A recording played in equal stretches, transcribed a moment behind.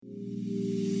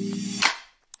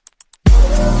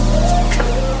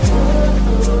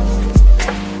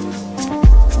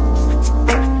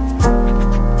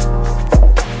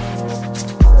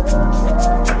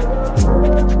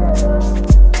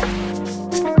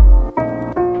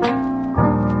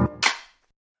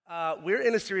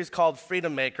series called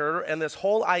Freedom Maker, and this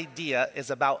whole idea is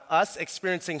about us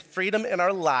experiencing freedom in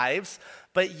our lives,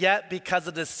 but yet because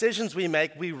of the decisions we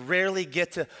make, we rarely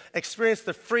get to experience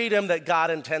the freedom that God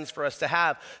intends for us to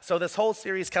have. So this whole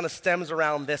series kind of stems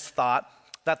around this thought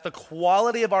that the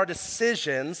quality of our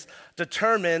decisions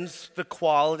determines the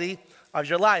quality of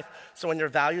your life. So when your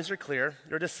values are clear,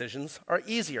 your decisions are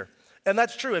easier. And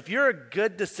that's true. If you're a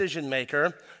good decision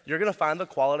maker, you're going to find the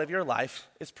quality of your life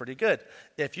is pretty good.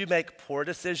 If you make poor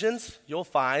decisions, you'll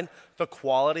find the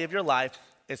quality of your life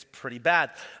is pretty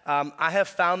bad. I have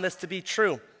found this to be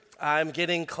true. I'm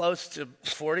getting close to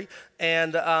 40,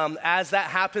 and as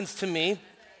that happens to me,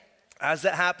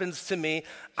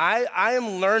 I am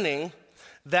learning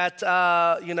that,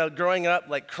 growing up,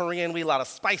 like Korean, we eat a lot of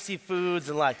spicy foods,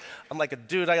 and I'm like a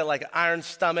dude, I got like an iron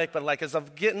stomach, but as I'm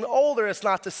getting older, it's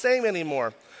not the same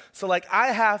anymore. So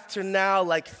I have to now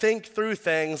think through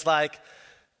things like,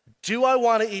 do I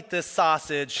want to eat this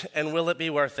sausage, and will it be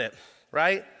worth it,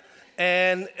 right?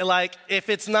 And if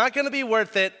it's not going to be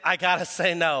worth it, I got to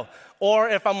say no. Or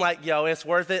if I'm like, yo, it's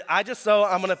worth it, I just know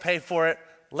I'm going to pay for it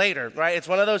later, right? It's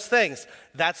one of those things.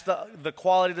 That's the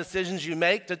quality of decisions you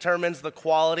make determines the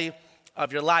quality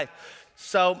of your life.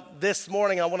 So this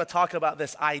morning, I want to talk about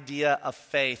this idea of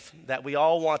faith, that we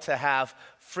all want to have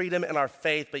freedom in our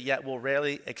faith, but yet we'll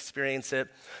rarely experience it.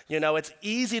 It's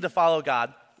easy to follow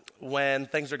God when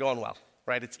things are going well,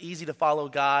 right? It's easy to follow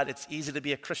God. It's easy to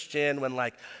be a Christian when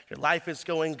your life is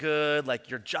going good,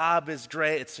 your job is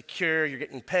great, it's secure, you're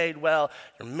getting paid well,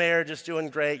 your marriage is doing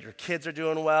great, your kids are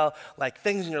doing well,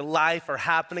 things in your life are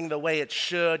happening the way it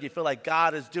should. You feel like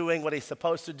God is doing what he's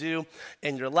supposed to do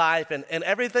in your life, and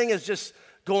everything is just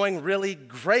going really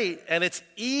great, and it's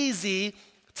easy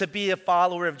to be a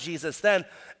follower of Jesus. Then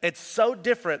it's so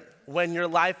different when your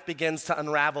life begins to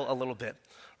unravel a little bit.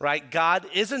 Right? God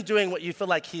isn't doing what you feel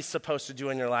like he's supposed to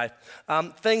do in your life.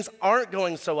 Things aren't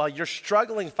going so well. You're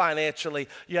struggling financially.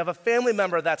 You have a family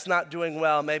member that's not doing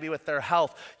well, maybe with their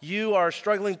health. You are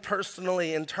struggling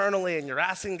personally, internally, and you're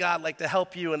asking God to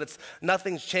help you, and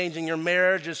nothing's changing. Your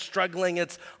marriage is struggling.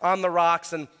 It's on the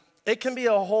rocks, and it can be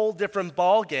a whole different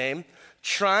ball game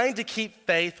trying to keep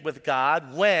faith with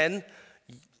God when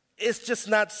it's just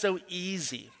not so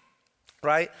easy.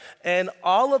 Right? And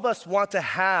all of us want to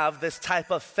have this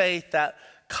type of faith that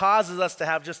causes us to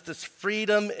have just this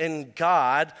freedom in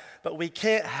God, but we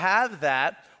can't have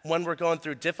that when we're going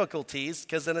through difficulties,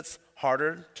 because then it's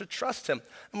harder to trust him.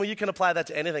 You can apply that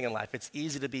to anything in life. It's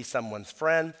easy to be someone's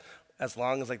friend as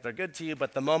long as they're good to you,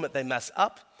 but the moment they mess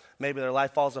up, maybe their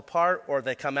life falls apart or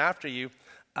they come after you,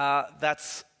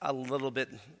 that's a little bit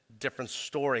different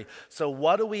story. So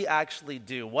what do we actually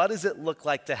do? What does it look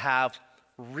like to have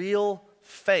real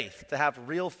faith,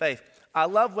 I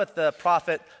love what the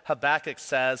prophet Habakkuk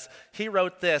says. He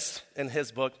wrote this in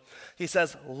his book. He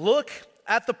says, "Look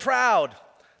at the proud.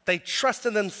 They trust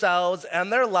in themselves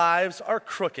and their lives are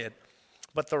crooked,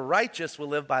 but the righteous will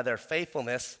live by their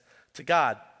faithfulness to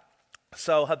God."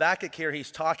 So Habakkuk here,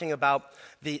 he's talking about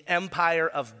the empire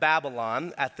of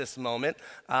Babylon at this moment.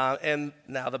 And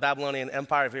now the Babylonian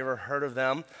Empire, if you ever heard of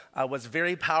them, was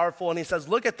very powerful. And he says,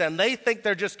 look at them. They think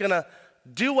they're just going to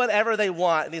do whatever they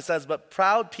want. And he says, but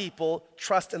proud people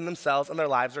trust in themselves and their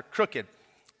lives are crooked.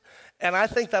 And I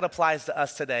think that applies to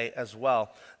us today as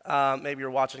well. Maybe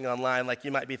you're watching online,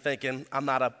 you might be thinking, I'm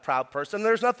not a proud person.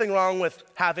 There's nothing wrong with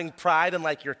having pride in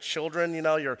your children,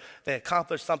 they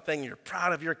accomplished something, you're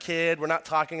proud of your kid. We're not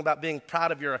talking about being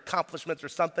proud of your accomplishments or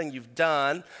something you've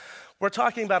done. We're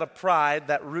talking about a pride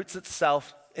that roots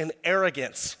itself in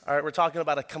arrogance. All right, we're talking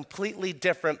about a completely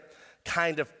different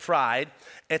kind of pride.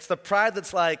 It's the pride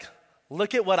that's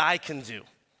look at what I can do,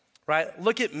 right?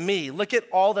 Look at me. Look at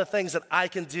all the things that I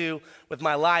can do with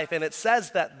my life. And it says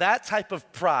that type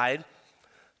of pride,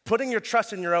 putting your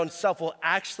trust in your own self, will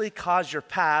actually cause your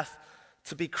path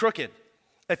to be crooked.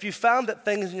 If you found that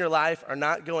things in your life are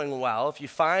not going well, if you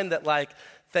find that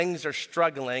things are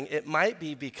struggling, it might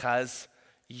be because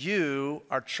you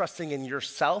are trusting in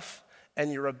yourself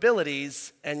and your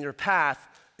abilities, and your path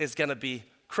is going to be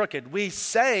crooked. We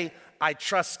say, I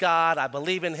trust God, I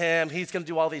believe in him, he's going to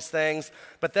do all these things.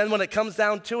 But then when it comes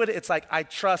down to it, it's I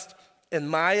trust in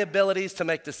my abilities to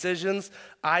make decisions.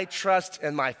 I trust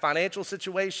in my financial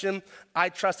situation. I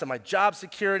trust in my job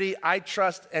security. I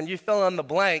trust, and you fill in the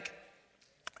blank.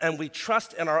 And we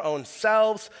trust in our own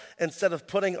selves instead of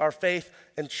putting our faith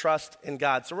and trust in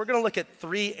God. So we're going to look at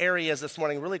 3 areas this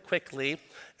morning really quickly,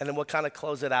 and then we'll kind of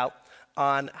close it out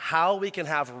on how we can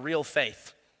have real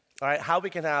faith. All right, how we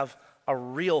can have a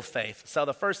real faith. So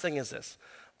the first thing is this.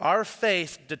 Our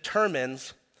faith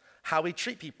determines how we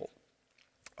treat people.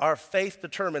 Our faith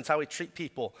determines how we treat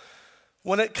people.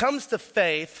 When it comes to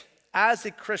faith, as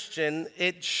a Christian,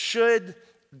 it should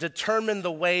determine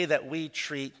the way that we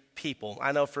treat people.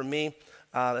 I know for me,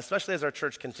 especially as our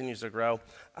church continues to grow,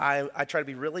 I try to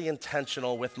be really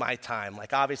intentional with my time.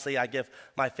 Like obviously I give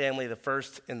my family the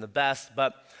first and the best,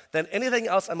 but then anything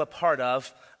else I'm a part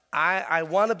of, I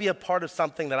want to be a part of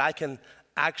something that I can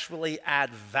actually add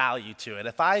value to it.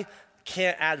 If I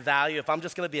can't add value, if I'm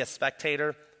just going to be a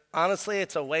spectator, honestly,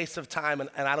 it's a waste of time and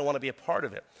I don't want to be a part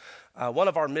of it. One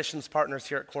of our missions partners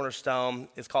here at Cornerstone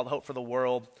is called Hope for the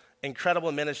World.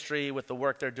 Incredible ministry with the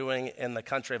work they're doing in the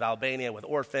country of Albania with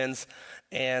orphans.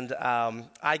 And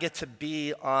I get to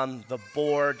be on the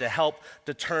board to help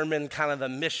determine kind of the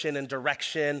mission and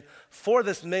direction for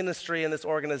this ministry and this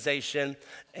organization.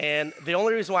 And the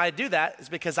only reason why I do that is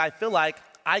because I feel like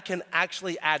I can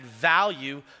actually add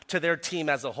value to their team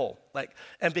as a whole.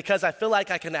 And because I feel like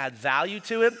I can add value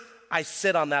to it, I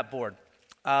sit on that board.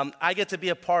 I get to be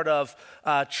a part of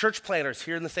church planters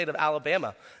here in the state of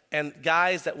Alabama. And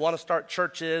guys that want to start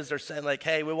churches are saying like,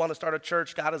 hey, we want to start a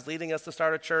church. God is leading us to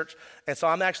start a church. And so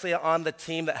I'm actually on the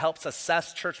team that helps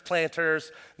assess church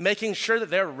planters, making sure that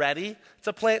they're ready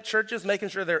to plant churches, making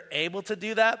sure they're able to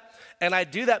do that. And I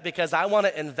do that because I want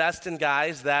to invest in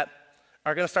guys that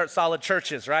are going to start solid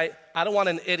churches, right? I don't want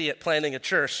an idiot planting a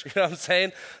church, you know what I'm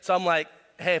saying? So I'm like,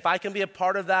 hey, if I can be a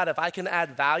part of that, if I can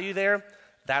add value there,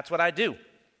 that's what I do.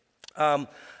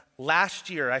 Last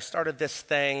year, I started this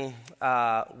thing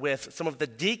with some of the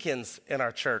deacons in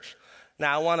our church.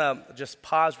 Now, I want to just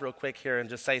pause real quick here and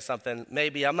just say something.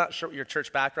 Maybe, I'm not sure what your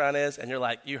church background is, and you're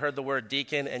like, you heard the word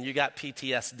deacon, and you got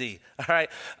PTSD, all right?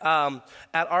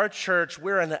 At our church,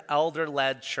 we're an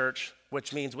elder-led church,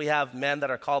 which means we have men that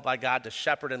are called by God to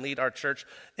shepherd and lead our church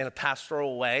in a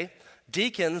pastoral way.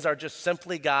 Deacons are just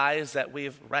simply guys that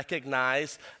we've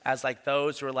recognized as like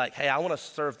those who are like, hey, I want to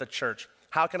serve the church.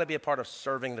 How can I be a part of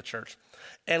serving the church?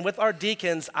 And with our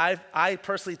deacons, I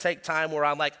personally take time where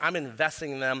I'm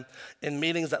investing in them in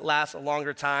meetings that last a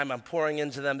longer time. I'm pouring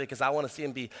into them because I want to see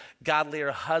them be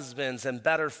godlier husbands and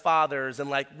better fathers, and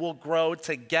like we'll grow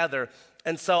together.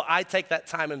 And so I take that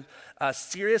time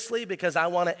seriously because I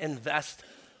want to invest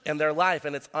in their life.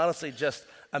 And it's honestly just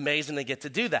amazing to get to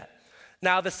do that.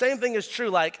 Now, the same thing is true.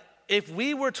 Like if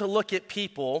we were to look at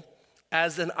people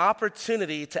as an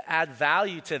opportunity to add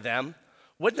value to them,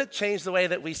 wouldn't it change the way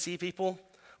that we see people?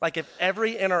 Like if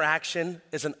every interaction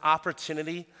is an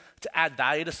opportunity to add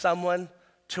value to someone,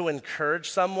 to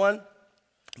encourage someone.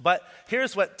 But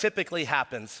here's what typically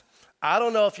happens. I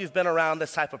don't know if you've been around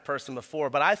this type of person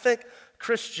before, but I think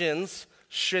Christians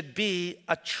should be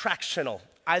attractional.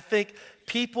 I think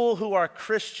people who are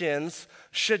Christians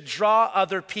should draw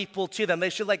other people to them. They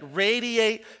should like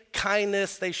radiate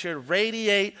kindness. They should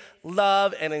radiate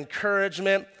love and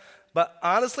encouragement. But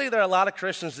honestly, there are a lot of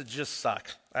Christians that just suck,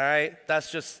 all right? That's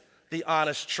just the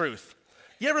honest truth.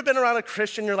 You ever been around a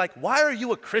Christian, you're like, why are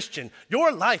you a Christian?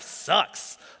 Your life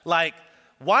sucks. Like,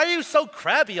 why are you so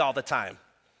crabby all the time?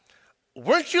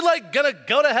 Weren't you like gonna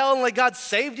go to hell and like God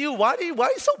saved you? Why are you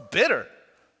so bitter?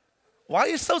 Why are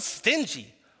you so stingy?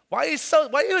 Why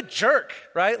are you a jerk,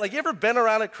 right? Like you ever been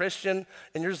around a Christian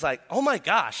and you're just like, oh my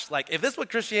gosh, like if this is what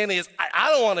Christianity is, I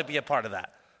don't want to be a part of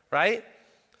that, right?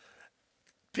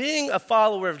 Being a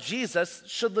follower of Jesus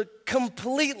should look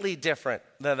completely different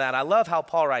than that. I love how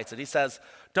Paul writes it. He says,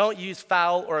 don't use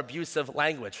foul or abusive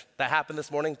language. That happened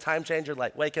this morning, time changer,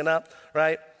 like waking up,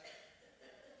 right?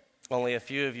 Only a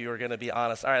few of you are going to be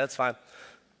honest. All right, that's fine.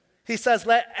 He says,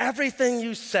 let everything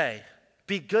you say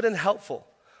be good and helpful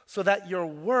so that your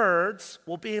words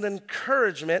will be an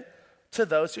encouragement to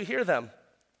those who hear them.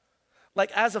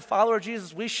 Like as a follower of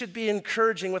Jesus, we should be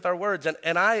encouraging with our words.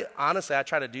 And I honestly, I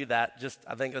try to do that.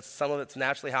 I think that's some of it's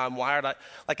naturally how I'm wired.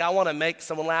 I want to make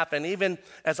someone laugh. And even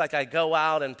as like I go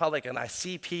out in public and I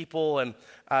see people and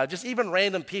just even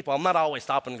random people, I'm not always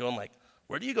stopping and going like,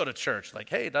 where do you go to church? Like,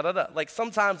 hey, da-da-da. Like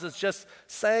sometimes it's just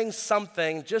saying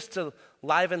something just to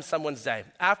liven someone's day.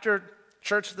 After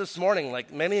church this morning,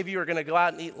 like many of you are going to go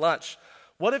out and eat lunch.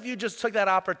 What if you just took that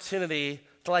opportunity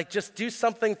to like just do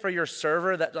something for your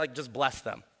server that like just bless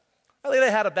them? I think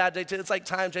they had a bad day too. It's like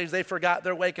time change. They forgot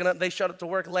they're waking up. They showed up to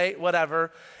work late,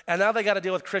 whatever. And now they got to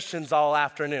deal with Christians all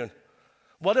afternoon.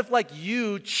 What if like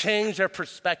you changed their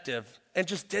perspective and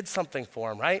just did something for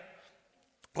them, right?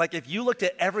 Like if you looked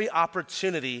at every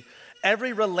opportunity,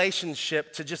 every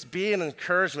relationship to just be an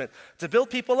encouragement, to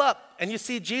build people up. And you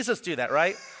see Jesus do that,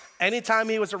 right? Anytime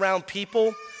he was around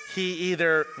people, he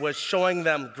either was showing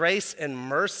them grace and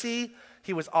mercy.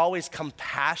 He was always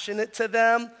compassionate to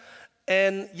them.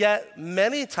 And yet,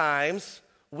 many times,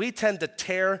 we tend to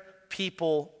tear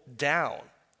people down,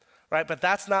 right? But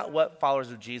that's not what followers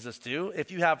of Jesus do.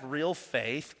 If you have real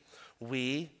faith,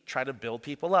 we try to build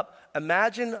people up.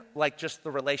 Imagine like just the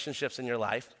relationships in your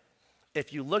life.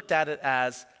 If you looked at it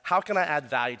as, how can I add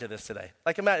value to this today?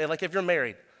 Like imagine, like if you're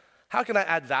married, how can I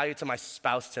add value to my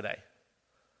spouse today?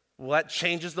 Well, that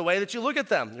changes the way that you look at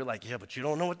them. You're like, yeah, but you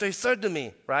don't know what they said to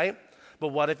me, right? But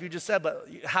what if you just said, but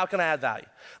how can I add value?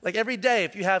 Like every day,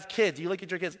 if you have kids, you look at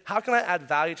your kids, how can I add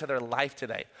value to their life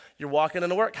today? You're walking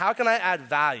into work, how can I add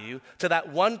value to that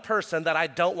one person that I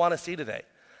don't want to see today?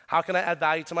 How can I add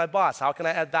value to my boss? How can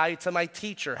I add value to my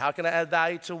teacher? How can I add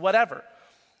value to whatever?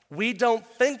 We don't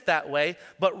think that way,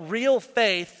 but real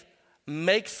faith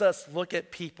makes us look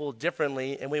at people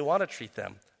differently, and we want to treat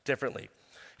them differently.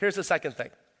 Here's the second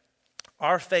thing.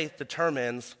 Our faith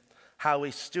determines how we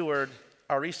steward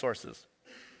our resources.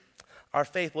 Our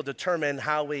faith will determine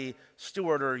how we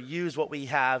steward or use what we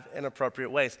have in appropriate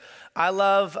ways. I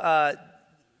love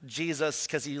Jesus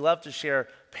because he loved to share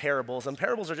parables, and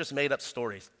parables are just made up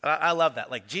stories. I love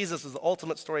that. Like Jesus is the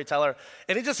ultimate storyteller,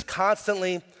 and he just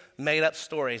constantly made up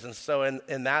stories. And so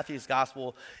in Matthew's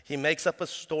gospel, he makes up a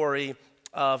story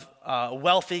of a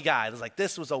wealthy guy. It's like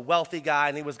this was a wealthy guy,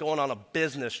 and he was going on a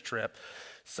business trip.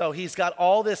 So he's got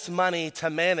all this money to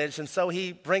manage, and so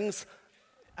he brings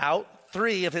out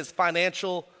three of his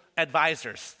financial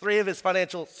advisors, three of his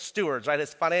financial stewards, right,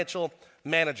 his financial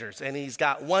managers. And he's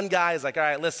got one guy who's like, all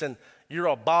right, listen, you're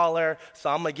a baller, so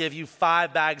I'm going to give you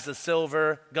 5 bags of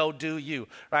silver. Go do you,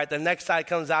 right? The next guy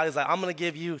comes out, he's like, I'm going to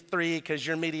give you 3 because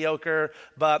you're mediocre,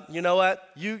 but you know what?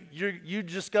 You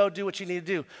just go do what you need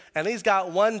to do. And he's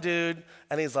got one dude,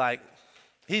 and he's like,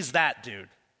 he's that dude.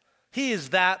 He is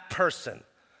that person.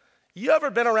 You ever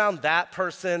been around that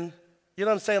person? You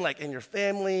know what I'm saying? Like in your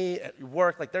family, at your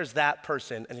work, like there's that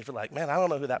person, and you feel like, man, I don't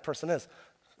know who that person is.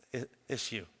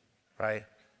 It's you, right?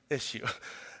 It's you.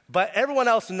 But everyone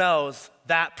else knows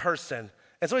that person.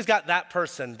 And so he's got that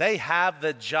person. They have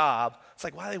the job. It's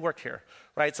like, why do they work here,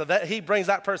 right? So that he brings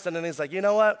that person, and he's like, you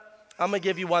know what? I'm going to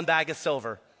give you 1 bag of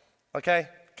silver, okay?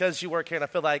 Because you work here, and I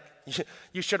feel like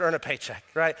you should earn a paycheck,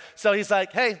 right? So he's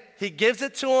like, hey, he gives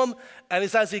it to him, and he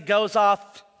says he goes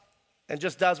off and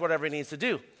just does whatever he needs to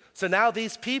do. So now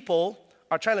these people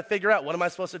are trying to figure out, what am I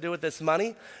supposed to do with this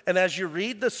money? And as you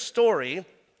read the story,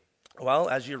 well,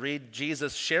 as you read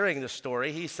Jesus sharing the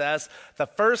story, he says, the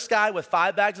first guy with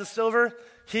 5 bags of silver,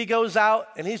 he goes out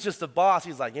and he's just the boss.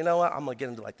 He's like, you know what? I'm going to get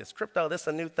into like this crypto, this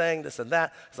a new thing, this and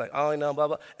that. He's like, oh, I know, blah,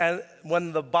 blah. And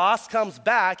when the boss comes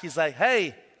back, he's like,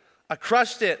 hey, I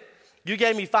crushed it. You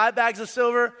gave me 5 bags of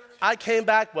silver. I came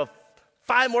back with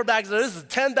 5 more bags of silver. This is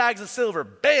 10 bags of silver.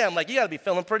 Bam, like you got to be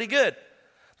feeling pretty good.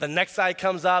 The next guy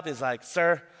comes up, he's like,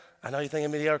 sir, I know you think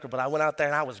I'm mediocre, but I went out there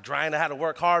and I was grinding, I had to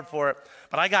work hard for it.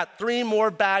 But I got 3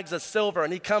 more bags of silver,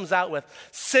 and he comes out with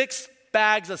 6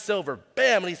 bags of silver.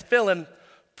 Bam, and he's feeling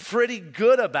pretty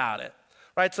good about it,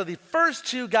 right? So the first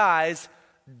 2 guys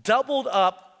doubled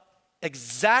up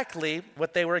exactly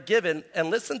what they were given, and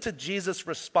listen to Jesus'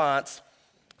 response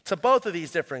to both of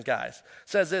these different guys. It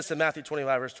says this in Matthew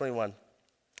 25, verse 21.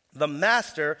 The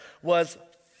master was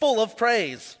full of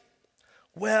praise.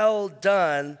 Well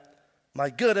done, my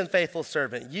good and faithful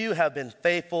servant. You have been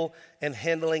faithful in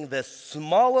handling this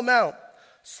small amount.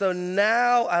 So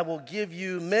now I will give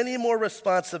you many more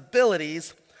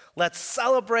responsibilities. Let's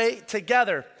celebrate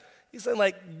together. He's saying,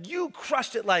 like, you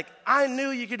crushed it. Like, I knew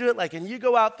you could do it. Like, and you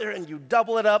go out there and you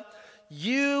double it up.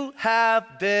 You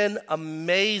have been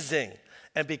amazing.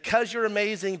 And because you're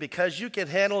amazing, because you can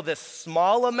handle this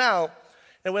small amount,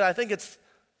 and what I think it's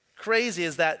crazy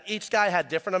is that each guy had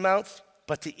different amounts,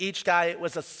 but to each guy, it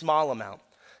was a small amount.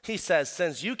 He says,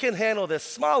 since you can handle this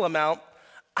small amount,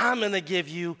 I'm going to give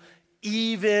you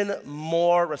even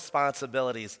more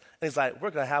responsibilities. And he's like, we're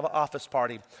going to have an office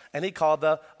party. And he called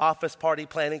the office party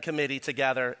planning committee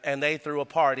together, and they threw a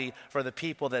party for the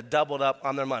people that doubled up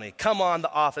on their money. Come on,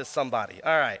 The Office, somebody.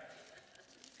 All right.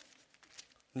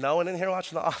 No one in here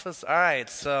watching The Office? All right,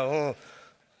 so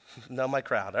know my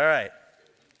crowd. All right.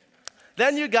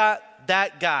 Then you got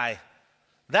that guy.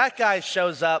 That guy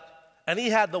shows up, and he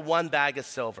had the 1 bag of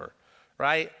silver,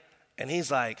 right? And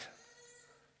he's like,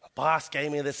 the boss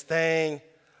gave me this thing.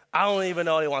 I don't even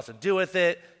know what he wants to do with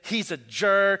it. He's a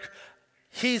jerk.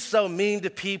 He's so mean to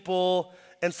people.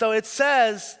 And so it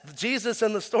says, Jesus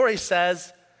in the story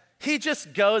says, he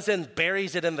just goes and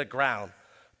buries it in the ground.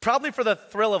 Probably for the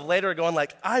thrill of later going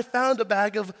like, I found a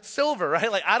bag of silver, right?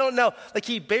 Like, I don't know. Like,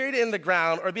 he buried it in the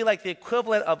ground, or it'd be like the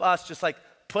equivalent of us just like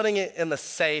putting it in the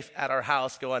safe at our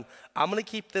house going, I'm going to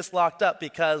keep this locked up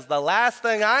because the last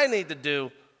thing I need to do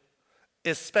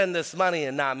is spend this money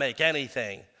and not make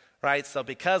anything, right? So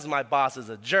because my boss is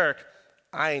a jerk,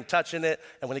 I ain't touching it.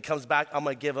 And when he comes back, I'm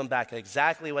going to give him back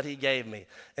exactly what he gave me.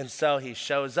 And so he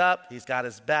shows up. He's got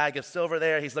his bag of silver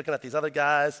there. He's looking at these other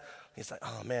guys. He's like,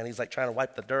 oh, man. He's like trying to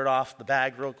wipe the dirt off the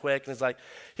bag real quick. And he's like,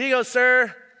 here you go,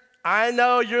 sir. I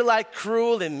know you're like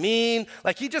cruel and mean.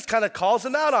 Like he just kind of calls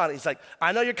him out on it. He's like,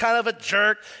 I know you're kind of a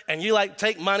jerk and you like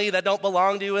take money that don't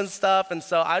belong to you and stuff. And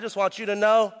so I just want you to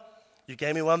know you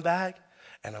gave me one bag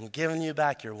and I'm giving you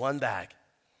back your one bag.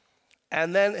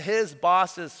 And then his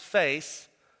boss's face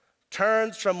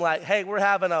turns from like, hey, we're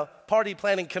having a party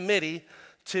planning committee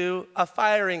to a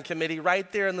firing committee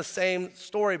right there in the same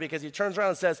story, because he turns around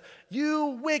and says,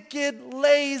 you wicked,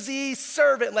 lazy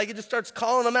servant. Like he just starts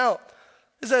calling him out.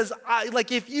 He says,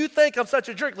 like, if you think I'm such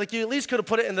a jerk, like, you at least could have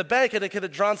put it in the bank and it could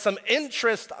have drawn some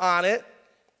interest on it.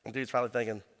 And dude's probably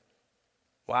thinking,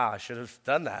 wow, I should have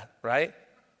done that, right?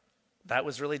 That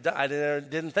was really dumb. I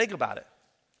didn't think about it.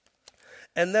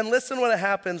 And then listen what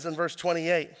happens in verse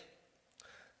 28.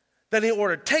 Then he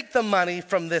ordered, take the money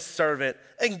from this servant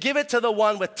and give it to the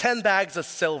one with 10 bags of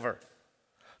silver.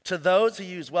 To those who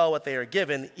use well what they are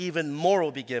given, even more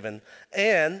will be given,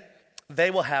 and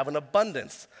they will have an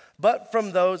abundance. But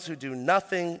from those who do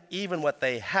nothing, even what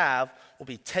they have will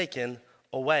be taken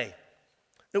away.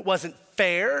 It wasn't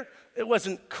fair. It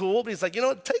wasn't cool. But he's like, you know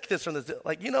what? Take this from this.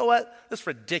 Like, you know what? This is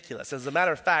ridiculous. As a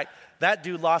matter of fact, that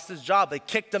dude lost his job. They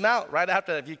kicked him out right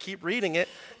after that, if you keep reading it.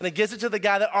 And he gives it to the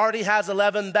guy that already has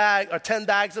 10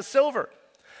 bags of silver.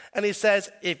 And he says,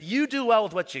 if you do well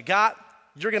with what you got,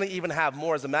 you're going to even have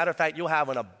more. As a matter of fact, you'll have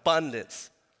an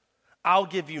abundance. I'll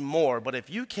give you more, but if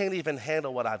you can't even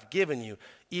handle what I've given you,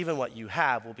 even what you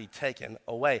have will be taken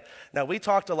away. Now, we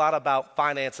talked a lot about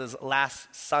finances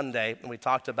last Sunday, and we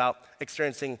talked about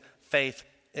experiencing faith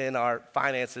in our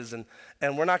finances,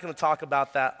 and we're not going to talk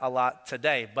about that a lot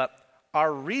today, but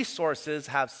our resources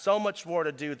have so much more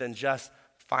to do than just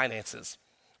finances,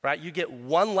 right? You get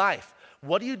one life.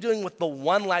 What are you doing with the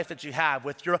one life that you have,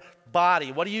 with your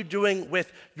body? What are you doing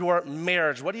with your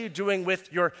marriage? What are you doing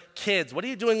with your kids? What are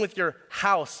you doing with your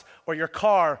house or your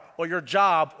car or your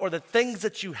job or the things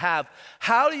that you have?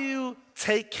 How do you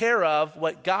take care of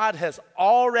what God has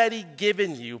already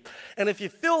given you? And if you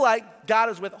feel like God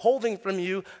is withholding from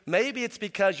you, maybe it's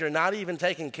because you're not even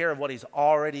taking care of what he's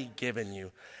already given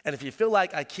you. And if you feel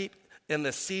like I keep in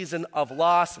this season of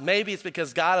loss, maybe it's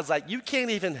because God is like, you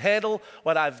can't even handle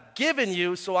what I've given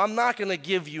you, so I'm not going to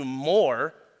give you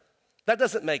more. That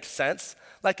doesn't make sense.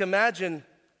 Like, imagine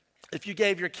if you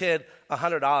gave your kid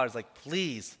 $100, like,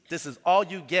 please, this is all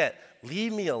you get.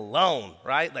 Leave me alone,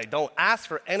 right? Like, don't ask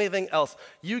for anything else.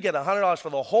 You get $100 for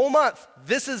the whole month.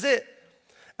 This is it.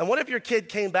 And what if your kid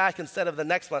came back instead of the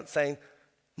next month saying,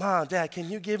 Mom, Dad, can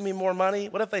you give me more money?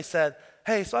 What if they said,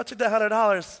 hey, so I took that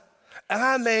 $100 and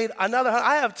I made another,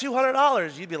 I have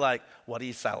 $200. You'd be like, what are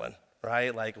you selling,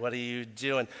 right? Like, what are you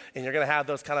doing? And you're going to have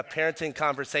those kind of parenting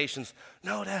conversations.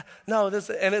 No, Dad, no, this,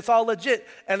 and it's all legit.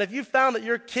 And if you found that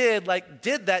your kid like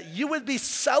did that, you would be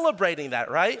celebrating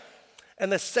that, right?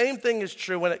 And the same thing is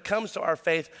true when it comes to our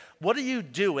faith. What are you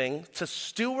doing to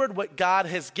steward what God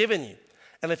has given you?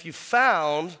 And if you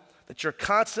found that you're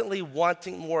constantly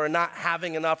wanting more or not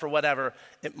having enough or whatever,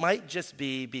 it might just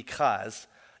be because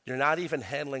you're not even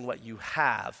handling what you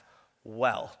have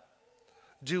well.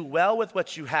 Do well with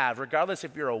what you have, regardless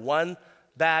if you're a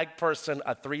 1-bag person,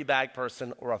 a 3-bag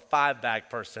person, or a 5-bag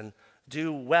person.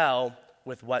 Do well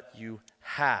with what you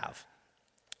have.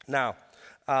 Now,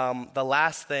 the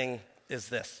last thing is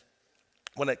this.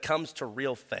 When it comes to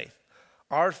real faith,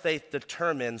 our faith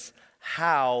determines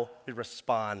how we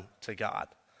respond to God.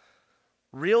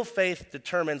 Real faith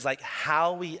determines like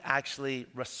how we actually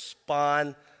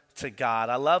respond to God.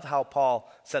 I love how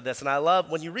Paul said this, and I love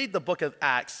when you read the book of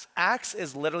Acts. Acts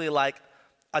is literally like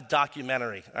a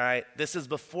documentary, all right? This is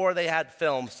before they had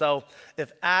film. So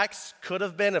if Acts could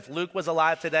have been, if Luke was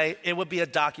alive today, it would be a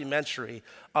documentary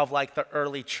of like the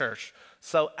early church.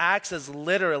 So Acts is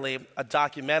literally a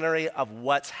documentary of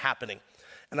what's happening.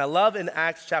 And I love in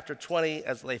Acts chapter 20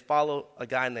 as they follow a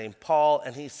guy named Paul,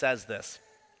 and he says this.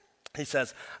 He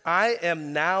says, I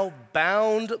am now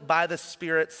bound by the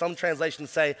Spirit. Some translations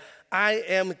say, I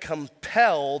am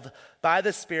compelled by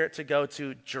the Spirit to go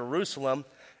to Jerusalem,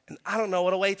 and I don't know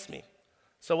what awaits me.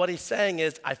 So what he's saying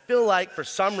is, I feel like for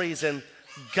some reason,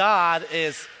 God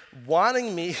is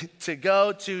wanting me to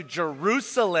go to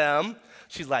Jerusalem.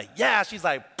 She's like, yeah. She's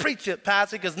like, preach it,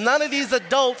 Pastor, because none of these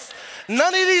adults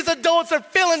are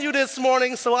feeling you this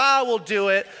morning, so I will do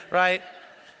it, right?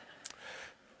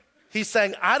 He's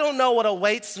saying, I don't know what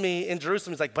awaits me in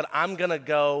Jerusalem. He's like, but I'm going to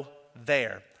go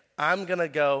there. I'm going to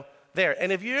go there.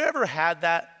 And if you ever had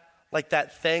that, like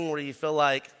that thing where you feel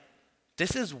like,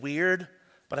 this is weird,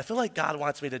 but I feel like God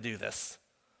wants me to do this.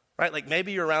 right? Like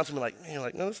maybe you're around someone like, man, you're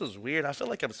like, no, this is weird. I feel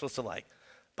like I'm supposed to like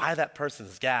buy that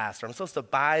person's gas, or I'm supposed to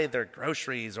buy their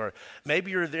groceries, or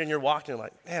maybe you're there and you're walking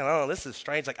like, man, I don't know, this is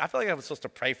strange. Like I feel like I'm supposed to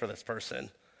pray for this person,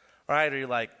 right? Or you're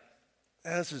like,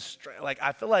 man, this is strange. Like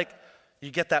I feel like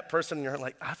you get that person and you're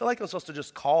like, I feel like I'm supposed to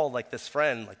just call like this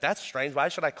friend. Like that's strange. Why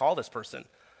should I call this person?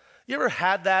 You ever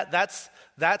had that?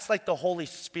 That's like the Holy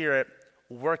Spirit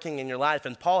working in your life.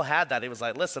 And Paul had that. He was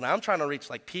like, listen, I'm trying to reach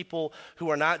like people who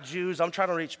are not Jews. I'm trying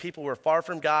to reach people who are far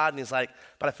from God. And he's like,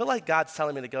 but I feel like God's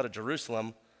telling me to go to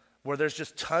Jerusalem where there's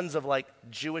just tons of like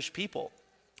Jewish people.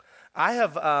 I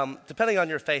have, depending on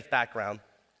your faith background,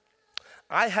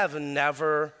 I have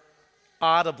never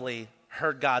audibly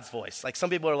heard God's voice. Like some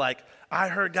people are like, I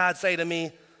heard God say to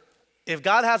me, if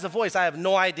God has a voice, I have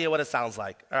no idea what it sounds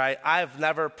like, all right? I've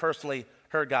never personally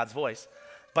heard God's voice.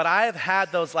 But I have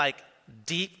had those like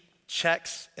deep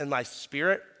checks in my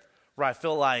spirit where I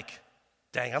feel like,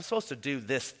 dang, I'm supposed to do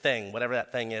this thing, whatever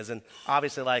that thing is. And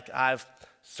obviously like I've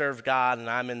served God and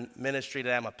I'm in ministry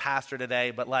today, I'm a pastor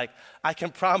today, but like I can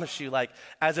promise you like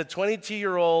as a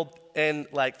 22-year-old and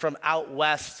like from out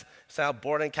west, so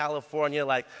born in California,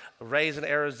 like raised in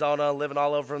Arizona, living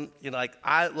all over, you know,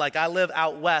 I live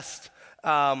out west.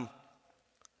 I'm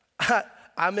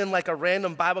in like a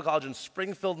random Bible college in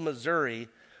Springfield, Missouri.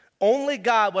 Only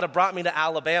God would have brought me to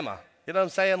Alabama. You know what I'm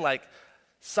saying? Like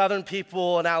Southern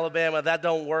people in Alabama, that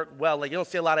don't work well. Like you don't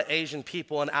see a lot of Asian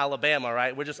people in Alabama,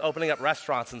 right? We're just opening up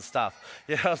restaurants and stuff.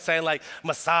 You know what I'm saying? Like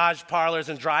massage parlors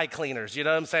and dry cleaners. You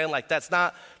know what I'm saying? Like that's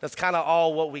kind of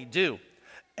all what we do.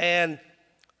 And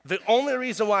the only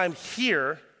reason why I'm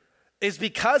here is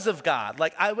because of God.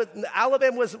 Like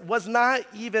Alabama was not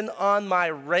even on my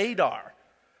radar,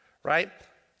 right?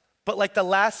 But like the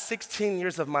last 16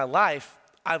 years of my life,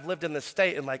 I've lived in this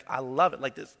state and like I love it.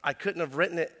 Like this, I couldn't have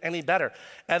written it any better.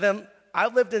 And then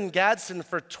I've lived in Gadsden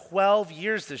for 12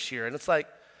 years this year, and it's like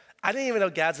I didn't even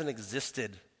know Gadsden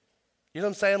existed. You know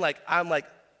what I'm saying? Like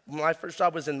my first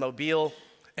job was in Mobile.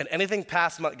 And anything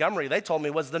past Montgomery, they told me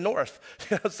was the north. You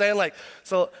know what I'm saying? Like,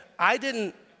 so I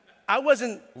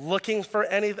wasn't looking for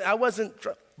anything.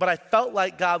 But I felt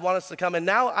like God wanted us to come. And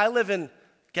now I live in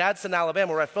Gadsden,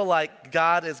 Alabama, where I feel like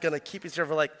God is going to keep us here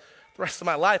for like the rest of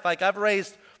my life. Like I've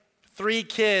raised 3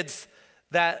 kids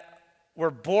that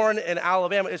were born in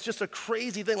Alabama. It's just a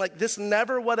crazy thing. Like this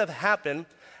never would have happened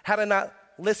had I not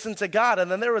listened to God.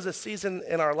 And then there was a season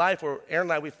in our life where Aaron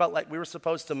and I, we felt like we were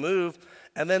supposed to move.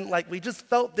 And then like we just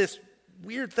felt this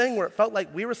weird thing where it felt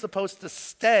like we were supposed to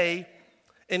stay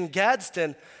in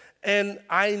Gadsden. And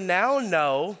I now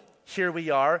know, here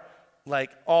we are, like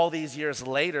all these years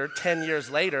later, 10 years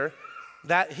later,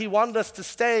 that he wanted us to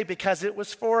stay because it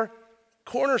was for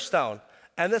Cornerstone.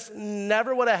 And this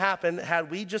never would have happened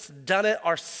had we just done it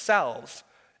ourselves.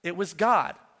 It was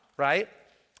God, right?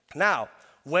 Now,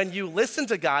 when you listen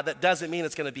to God, that doesn't mean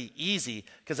it's going to be easy,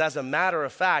 because as a matter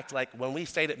of fact, like when we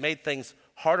stayed, it made things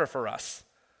harder for us.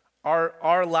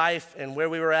 Our life and where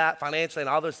we were at financially and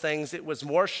all those things, it was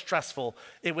more stressful.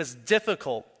 It was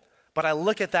difficult. But I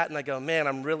look at that and I go, man,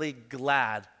 I'm really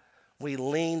glad we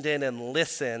leaned in and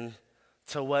listened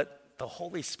to what the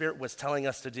Holy Spirit was telling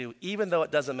us to do, even though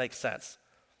it doesn't make sense.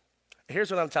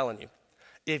 Here's what I'm telling you.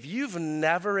 If you've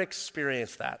never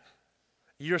experienced that,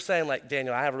 you're saying like,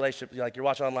 Daniel, I have a relationship, like you're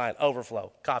watching online,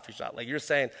 Overflow, Coffee Shop. Like you're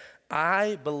saying,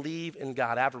 I believe in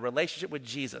God. I have a relationship with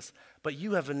Jesus. But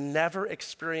you have never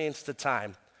experienced a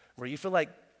time where you feel like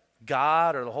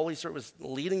God or the Holy Spirit was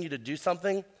leading you to do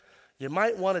something. You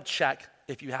might want to check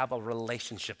if you have a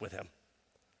relationship with him.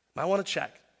 Might want to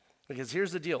check. Because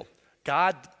here's the deal.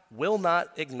 God will not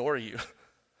ignore you.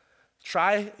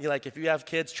 Try, like if you have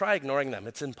kids, try ignoring them.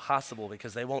 It's impossible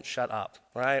because they won't shut up,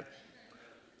 right?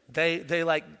 They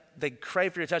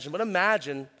crave for your attention. But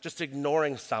imagine just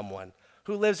ignoring someone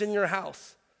who lives in your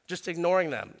house, just ignoring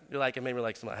them. You're like, and maybe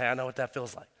like someone, hey, I know what that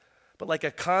feels like. But like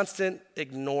a constant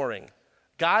ignoring.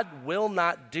 God will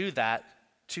not do that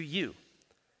to you.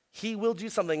 He will do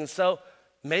something. And so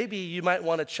maybe you might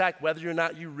want to check whether or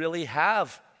not you really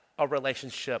have a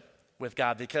relationship with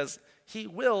God, because he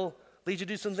will lead you to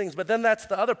do some things. But then that's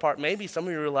the other part. Maybe some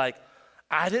of you are like,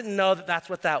 I didn't know that that's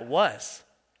what that was.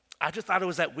 I just thought it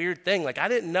was that weird thing. Like I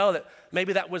didn't know that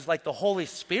maybe that was like the Holy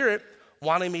Spirit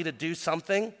wanting me to do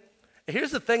something.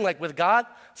 Here's the thing, like with God,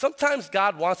 sometimes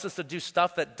God wants us to do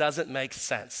stuff that doesn't make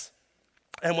sense.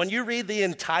 And when you read the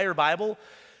entire Bible,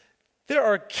 there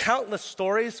are countless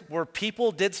stories where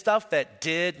people did stuff that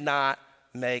did not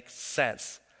make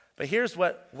sense. But here's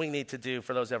what we need to do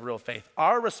for those who have real faith.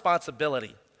 Our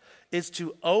responsibility is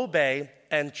to obey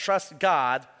and trust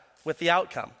God with the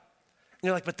outcome. And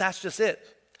you're like, but that's just it.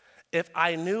 if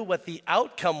I knew what the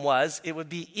outcome was, it would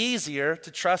be easier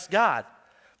to trust God.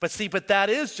 But that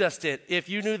is just it. If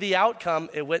you knew the outcome,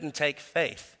 it wouldn't take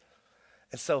faith.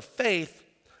 And so faith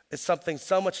is something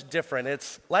so much different.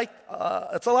 It's a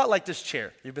lot like this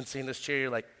chair. You've been seeing this chair, you're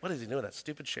like, what is he doing with that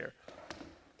stupid chair?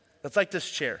 It's like this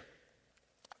chair.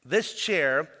 This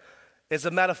chair is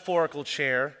a metaphorical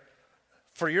chair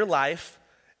for your life,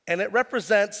 and it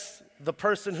represents the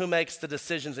person who makes the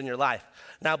decisions in your life.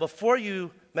 Now, before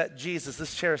you met Jesus,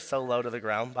 this chair is so low to the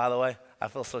ground, by the way. I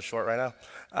feel so short right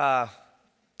now.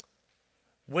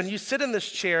 When you sit in this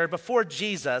chair before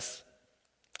Jesus,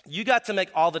 you got to make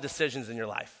all the decisions in your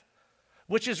life,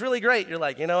 which is really great. You're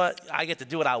like, you know what? I get to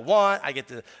do what I want. I get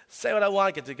to say what I want.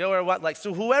 I get to go where I want.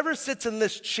 So whoever sits in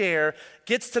this chair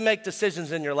gets to make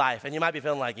decisions in your life. And you might be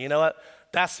feeling like, you know what?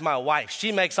 That's my wife.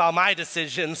 She makes all my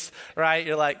decisions, right?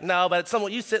 You're like, no, but it's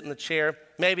someone, you sit in the chair.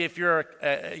 Maybe if you're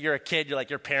a kid, you're like,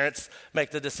 your parents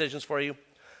make the decisions for you.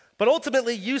 But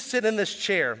ultimately, you sit in this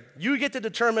chair. You get to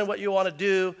determine what you want to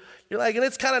do. You're like, and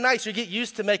it's kind of nice. You get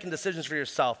used to making decisions for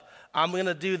yourself. I'm going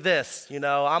to do this, I'm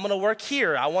going to work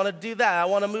here. I want to do that. I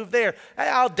want to move there. Hey,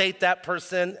 I'll date that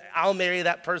person. I'll marry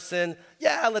that person.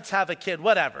 Yeah, let's have a kid,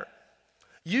 whatever.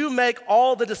 You make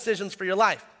all the decisions for your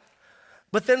life.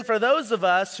 But then for those of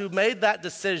us who made that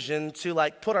decision to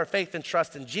put our faith and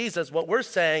trust in Jesus, what we're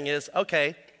saying is,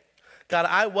 okay, God,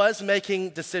 I was making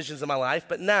decisions in my life,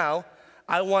 but now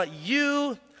I want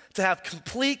you to have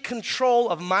complete control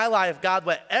of my life. God,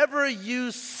 whatever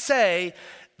you say,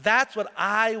 that's what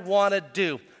I want to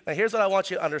do. Now, here's what I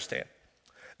want you to understand.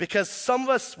 Because some of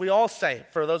us, we all say,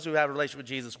 for those who have a relationship with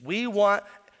Jesus, we want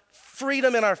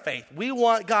freedom in our faith. We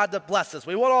want God to bless us.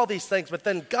 We want all these things. But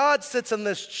then God sits in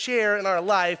this chair in our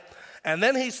life, and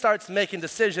then he starts making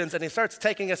decisions, and he starts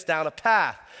taking us down a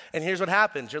path. And here's what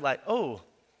happens. You're like, oh,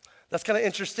 that's kind of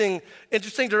interesting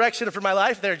direction for my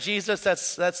life there, Jesus.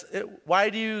 That's it. Why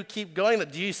do you keep going?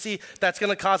 Do you see that's going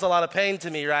to cause a lot of pain to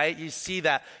me, right? You see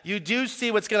that. You do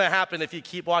see what's going to happen if you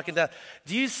keep walking down.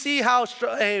 Do you see how,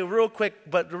 real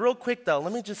quick though,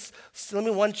 let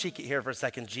me one cheek it here for a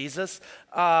second, Jesus.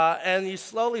 And you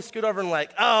slowly scoot over and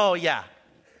like, oh yeah.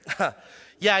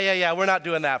 Yeah, we're not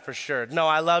doing that for sure. No,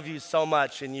 I love you so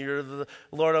much and you're the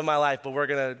Lord of my life, but we're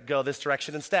going to go this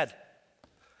direction instead.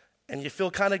 And you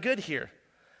feel kind of good here.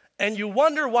 And you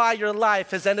wonder why your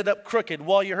life has ended up crooked.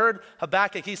 Well, you heard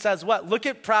Habakkuk, he says what? Look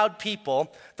at proud people.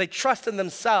 They trust in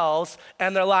themselves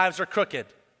and their lives are crooked,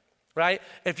 right?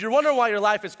 If you're wondering why your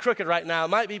life is crooked right now, it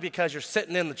might be because you're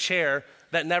sitting in the chair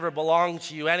that never belonged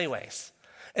to you anyways.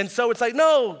 And so it's like,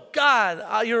 no,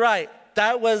 God, you're right.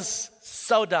 That was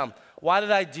so dumb. Why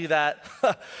did I do that?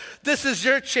 This is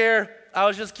your chair. I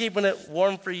was just keeping it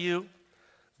warm for you.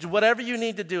 Do whatever you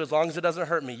need to do, as long as it doesn't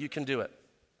hurt me, you can do it.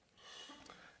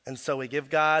 And so we give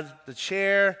God the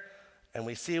chair, and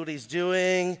we see what he's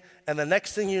doing, and the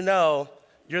next thing you know,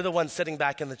 you're the one sitting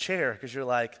back in the chair, because you're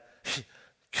like,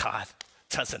 God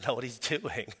doesn't know what he's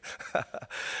doing.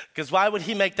 Because why would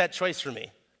he make that choice for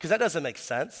me? Because that doesn't make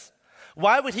sense.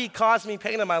 Why would he cause me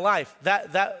pain in my life?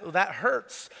 That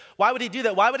hurts. Why would he do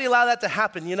that? Why would he allow that to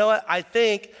happen? You know what? I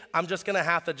think I'm just going to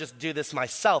have to just do this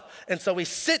myself. And so we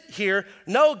sit here.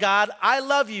 No, God, I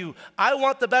love you. I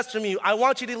want the best from you. I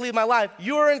want you to lead my life.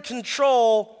 You're in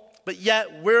control, but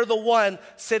yet we're the one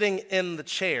sitting in the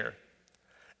chair.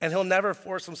 And he'll never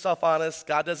force himself on us.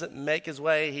 God doesn't make his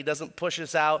way. He doesn't push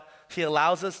us out. He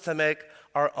allows us to make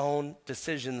our own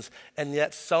decisions. And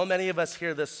yet so many of us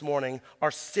here this morning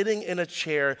are sitting in a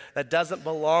chair that doesn't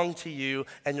belong to you,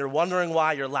 and you're wondering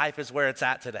why your life is where it's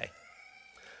at today.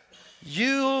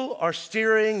 You are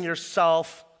steering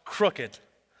yourself crooked.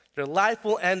 Your life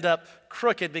will end up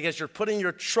crooked because you're putting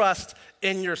your trust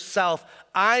in yourself.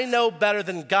 I know better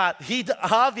than God.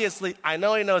 Obviously, I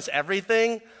know he knows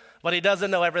everything, but he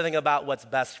doesn't know everything about what's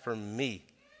best for me.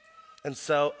 And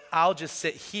so I'll just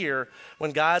sit here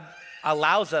when God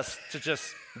allows us to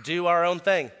just do our own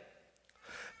thing.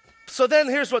 So then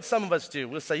here's what some of us do.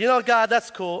 We'll say, you know, God,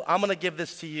 that's cool. I'm going to give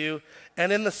this to you.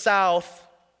 And in the South,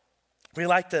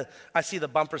 I see the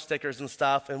bumper stickers and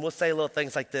stuff, and we'll say little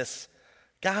things like this.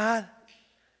 God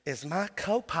is my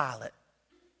co-pilot.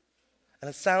 And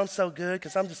it sounds so good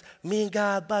because I'm just me and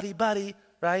God, buddy,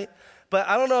 right? But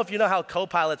I don't know if you know how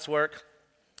co-pilots work.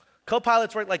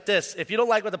 Co-pilots work like this. If you don't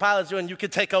like what the pilot's doing, you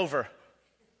could take over.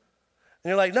 And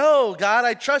you're like, no, God,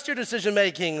 I trust your decision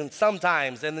making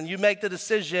sometimes. And then you make the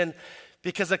decision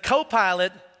because a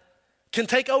co-pilot can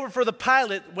take over for the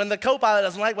pilot when the co-pilot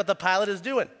doesn't like what the pilot is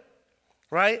doing,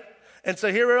 right? And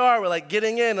so here we are, we're like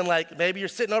getting in, and like maybe you're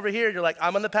sitting over here, you're like,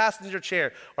 I'm in the passenger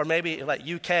chair. Or maybe like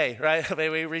UK, right? Maybe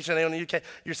we reach anyone in the UK.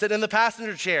 You're sitting in the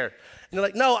passenger chair. And you're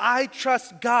like, no, I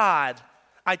trust God.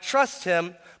 I trust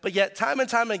him. But yet time and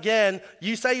time again,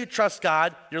 you say you trust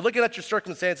God, you're looking at your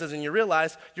circumstances and you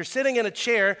realize you're sitting in a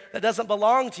chair that doesn't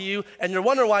belong to you, and you're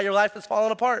wondering why your life is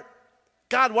falling apart.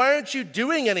 God, why aren't you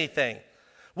doing anything?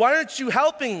 Why aren't you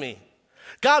helping me?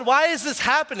 God, why is this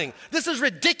happening? This is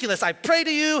ridiculous. I pray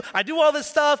to you, I do all this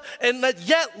stuff, and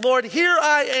yet, Lord, here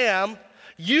I am.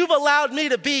 You've allowed me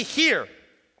to be here.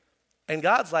 And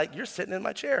God's like, you're sitting in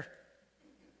my chair.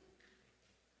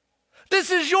 This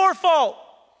is your fault.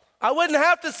 I wouldn't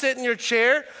have to sit in your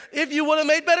chair if you would have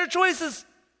made better choices.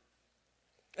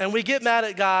 And we get mad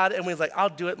at God, and we're like, I'll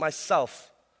do it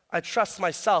myself. I trust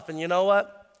myself. And you know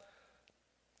what?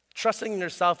 Trusting in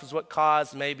yourself is what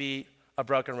caused maybe a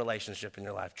broken relationship in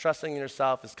your life. Trusting in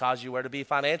yourself has caused you where to be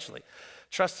financially.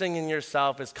 Trusting in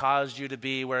yourself has caused you to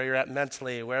be where you're at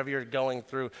mentally, wherever you're going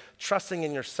through. Trusting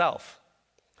in yourself.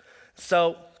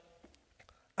 So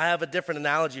I have a different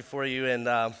analogy for you, and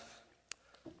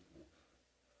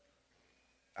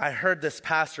I heard this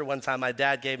pastor one time. My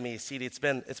dad gave me a CD. It's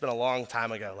been a long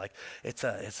time ago. Like it's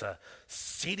a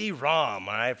CD-ROM.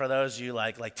 All right, for those of you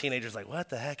like teenagers, like what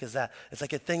the heck is that? It's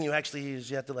like a thing you actually use.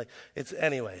 You have to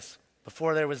anyways.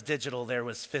 Before there was digital, there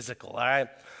was physical. All right.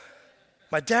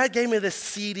 My dad gave me this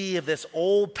CD of this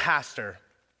old pastor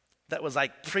that was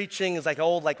like preaching. It's like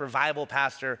old like revival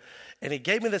pastor, and he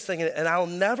gave me this thing, and I'll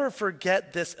never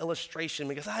forget this illustration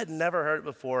because I had never heard it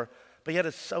before, but yet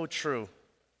it's so true.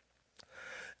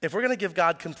 If we're going to give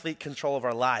God complete control of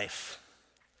our life,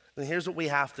 then here's what we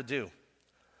have to do.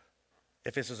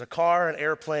 If this is a car, an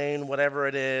airplane, whatever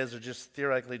it is, or just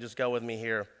theoretically just go with me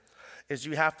here, is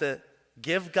you have to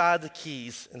give God the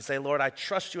keys and say, Lord, I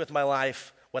trust you with my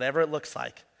life, whatever it looks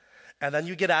like. And then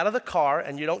you get out of the car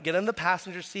and you don't get in the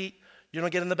passenger seat, you don't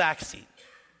get in the back seat.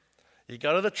 You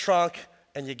go to the trunk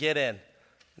and you get in.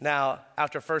 Now,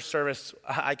 after first service,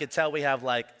 I could tell we have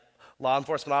like law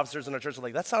enforcement officers in our church are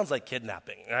like, that sounds like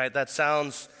kidnapping, right? That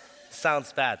sounds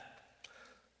bad.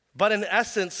 But in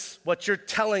essence, what you're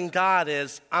telling God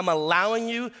is, I'm allowing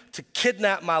you to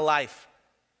kidnap my life.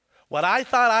 What I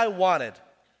thought I wanted,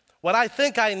 what I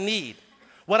think I need,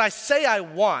 what I say I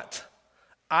want,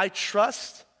 I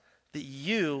trust that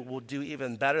you will do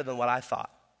even better than what I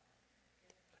thought.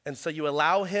 And so you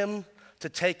allow him to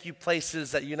take you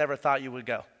places that you never thought you would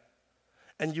go.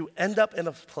 And you end up in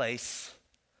a place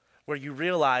where you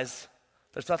realize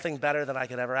there's nothing better than I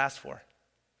could ever ask for.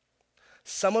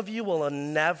 Some of you will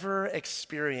never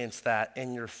experience that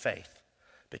in your faith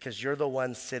because you're the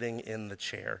one sitting in the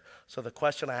chair. So the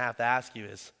question I have to ask you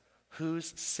is,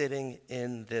 who's sitting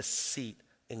in this seat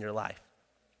in your life?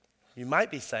 You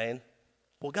might be saying,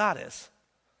 well, God is.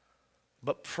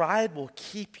 But pride will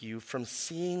keep you from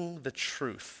seeing the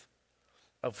truth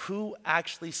of who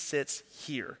actually sits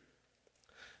here.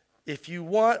 If you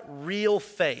want real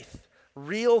faith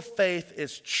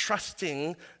is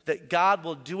trusting that God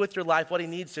will do with your life what he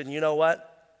needs to. And you know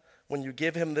what? When you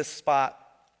give him this spot,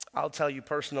 I'll tell you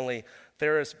personally,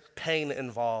 there is pain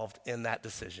involved in that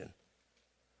decision.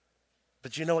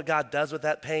 But you know what God does with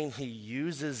that pain? He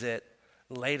uses it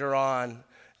later on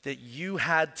that you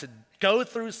had to go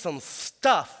through some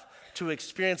stuff to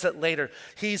experience it later.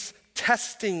 He's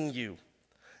testing you.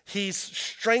 He's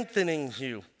strengthening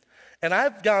you. And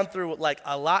I've gone through like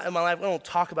a lot in my life. I don't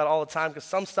talk about it all the time because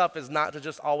some stuff is not to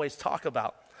just always talk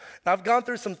about. And I've gone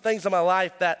through some things in my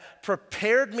life that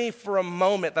prepared me for a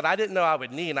moment that I didn't know I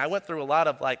would need. And I went through a lot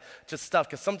of like just stuff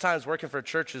because sometimes working for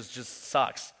churches just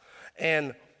sucks.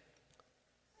 And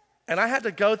I had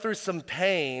to go through some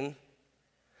pain.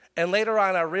 And later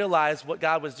on, I realized what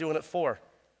God was doing it for.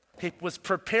 He was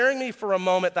preparing me for a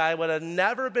moment that I would have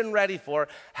never been ready for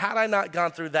had I not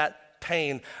gone through that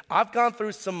pain. I've gone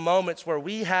through some moments where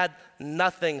we had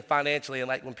nothing financially. And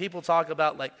like when people talk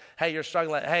about like, hey, you're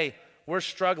struggling, like, hey, we're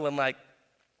struggling. Like,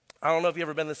 I don't know if you've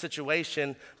ever been in this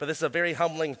situation, but this is a very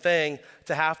humbling thing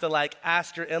to have to like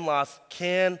ask your in-laws,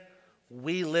 can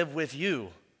we live with you?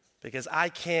 Because I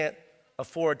can't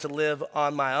afford to live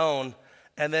on my own.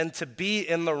 And then to be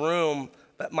in the room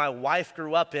that my wife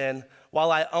grew up in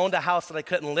while I owned a house that I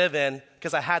couldn't live in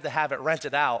because I had to have it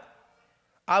rented out.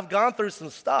 I've gone through some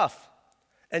stuff.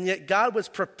 And yet God was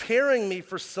preparing me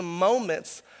for some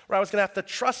moments where I was going to have to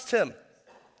trust him.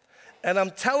 And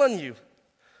I'm telling you,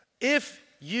 if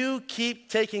you keep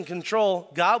taking control,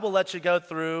 God will let you go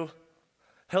through,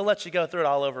 he'll let you go through it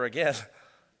all over again.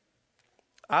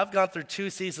 I've gone through 2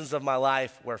 seasons of my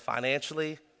life where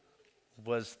financially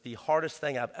was the hardest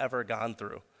thing I've ever gone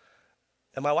through.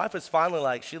 And my wife was finally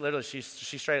like, she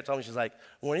straight up told me, she's like,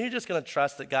 when are you just going to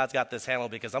trust that God's got this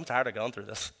handled, because I'm tired of going through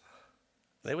this?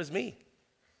 And it was me.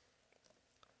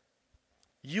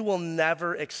 You will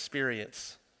never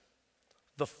experience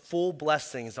the full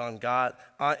blessings on God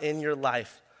in your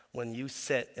life when you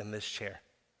sit in this chair.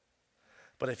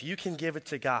 But if you can give it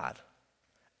to God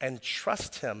and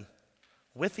trust him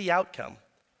with the outcome,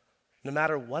 no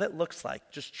matter what it looks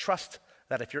like, just trust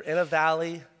that if you're in a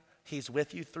valley, he's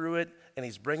with you through it, and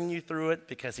he's bringing you through it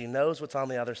because he knows what's on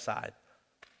the other side.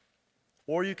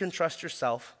 Or you can trust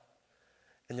yourself,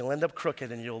 and you'll end up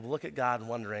crooked, and you'll look at God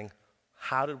wondering,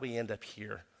 how did we end up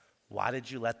here? Why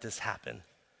did you let this happen?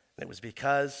 And it was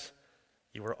because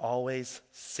you were always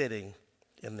sitting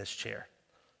in this chair.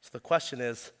 So the question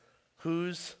is,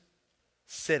 who's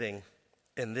sitting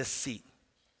in this seat?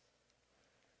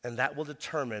 And that will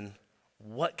determine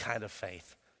what kind of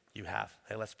faith you have.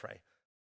 Hey, let's pray.